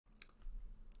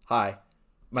Hi,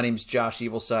 my name is Josh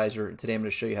Evilsizor, and today I'm going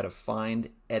to show you how to find,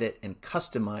 edit, and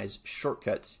customize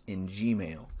shortcuts in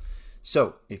Gmail.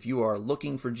 So, if you are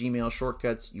looking for Gmail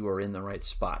shortcuts, you are in the right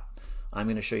spot. I'm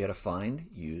going to show you how to find,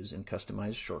 use, and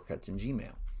customize shortcuts in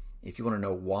Gmail. If you want to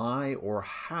know why or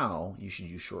how you should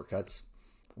use shortcuts,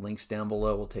 links down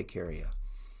below will take care of you.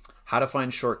 How to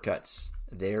find shortcuts.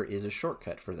 There is a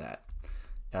shortcut for that.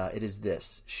 It is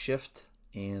this, Shift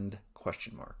and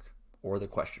question mark, or the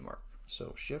question mark.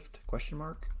 So Shift, question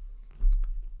mark,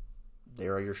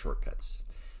 there are your shortcuts.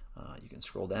 You can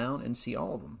scroll down and see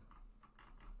all of them.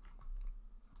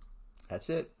 That's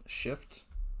it, Shift,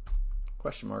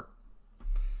 question mark.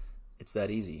 It's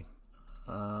that easy.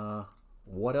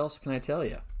 What else can I tell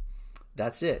you?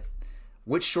 That's it.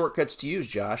 Which shortcuts to use,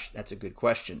 Josh? That's a good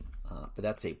question, but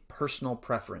that's a personal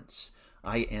preference.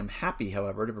 I am happy,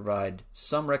 however, to provide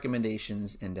some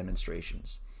recommendations and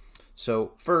demonstrations.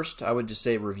 So first, I would just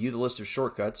say review the list of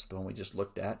shortcuts, the one we just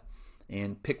looked at,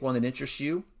 and pick one that interests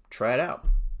you, try it out.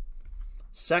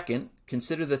 Second,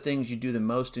 consider the things you do the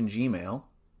most in Gmail.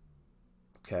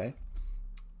 Okay,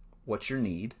 what's your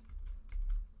need?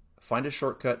 Find a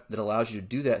shortcut that allows you to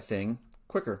do that thing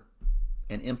quicker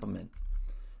and implement.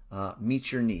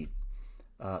 Meet your need.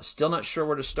 Still not sure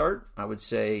where to start? I would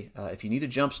say if you need a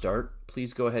jump start,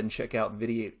 please go ahead and check out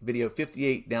video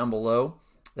 58 down below.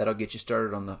 That'll get you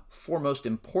started on the four most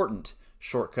important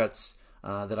shortcuts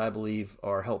that I believe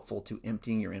are helpful to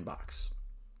emptying your inbox.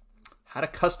 How to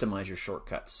customize your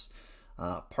shortcuts.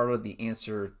 Part of the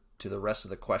answer to the rest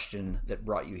of the question that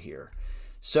brought you here.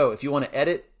 So if you want to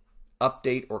edit,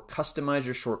 update, or customize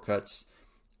your shortcuts,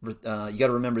 you got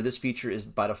to remember this feature is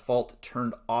by default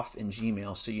turned off in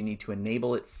Gmail, so you need to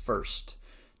enable it first.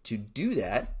 To do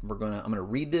that, I'm gonna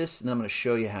read this and then I'm gonna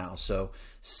show you how. So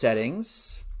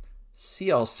settings,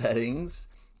 see all settings,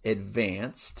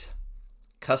 advanced,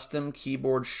 custom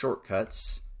keyboard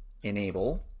shortcuts,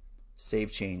 enable,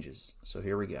 save changes. So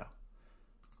here we go.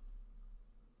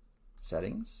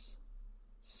 Settings,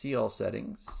 see all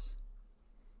settings,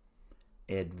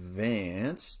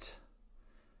 advanced,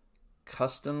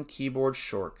 custom keyboard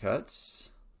shortcuts,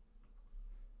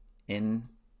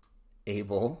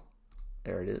 enable,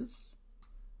 there it is,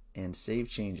 and save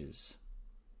changes.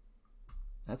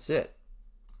 That's it.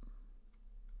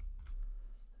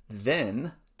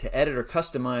 Then, to edit or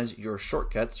customize your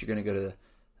shortcuts, you're going to go to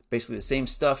basically the same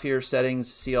stuff here,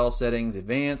 settings, see all settings,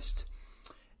 advanced.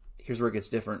 Here's where it gets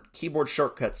different. Keyboard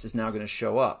shortcuts is now going to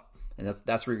show up, and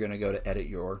that's where you're going to go to edit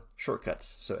your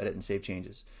shortcuts. So edit and save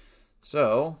changes.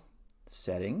 So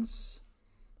settings,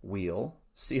 wheel,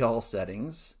 see all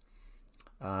settings,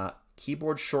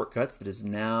 keyboard shortcuts that is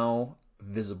now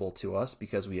visible to us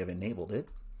because we have enabled it.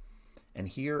 And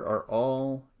here are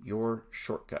all your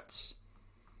shortcuts.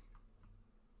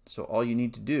 So all you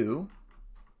need to do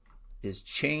is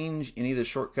change any of the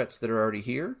shortcuts that are already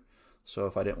here. So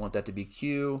if I didn't want that to be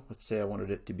Q, let's say I wanted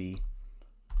it to be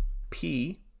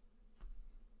P,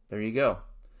 there you go.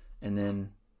 And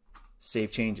then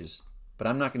save changes. But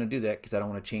I'm not going to do that because I don't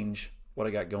want to change what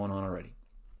I got going on already.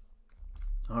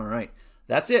 All right,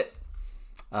 that's it.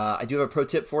 I do have a pro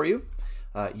tip for you.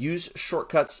 Use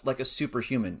shortcuts like a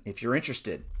superhuman. If you're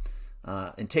interested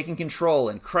in taking control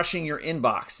and crushing your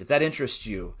inbox, if that interests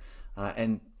you,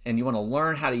 and you want to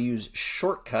learn how to use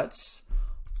shortcuts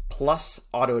plus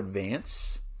auto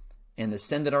advance and the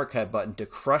send and archive button to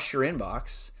crush your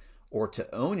inbox or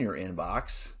to own your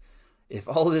inbox, if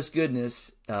all this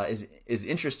goodness is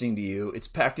interesting to you, it's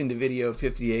packed into video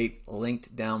 58,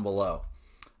 linked down below.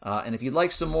 And if you'd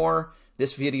like some more,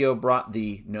 this video brought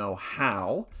the know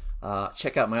how.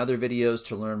 Check out my other videos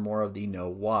to learn more of the know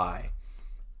why.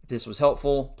 If this was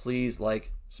helpful, please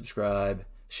like, subscribe,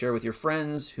 share with your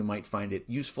friends who might find it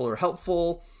useful or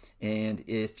helpful. And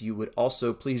if you would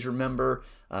also please remember,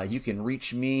 you can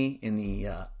reach me in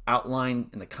the outline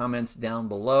in the comments down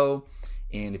below.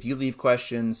 And if you leave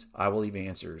questions, I will leave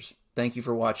answers. Thank you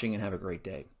for watching and have a great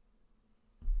day.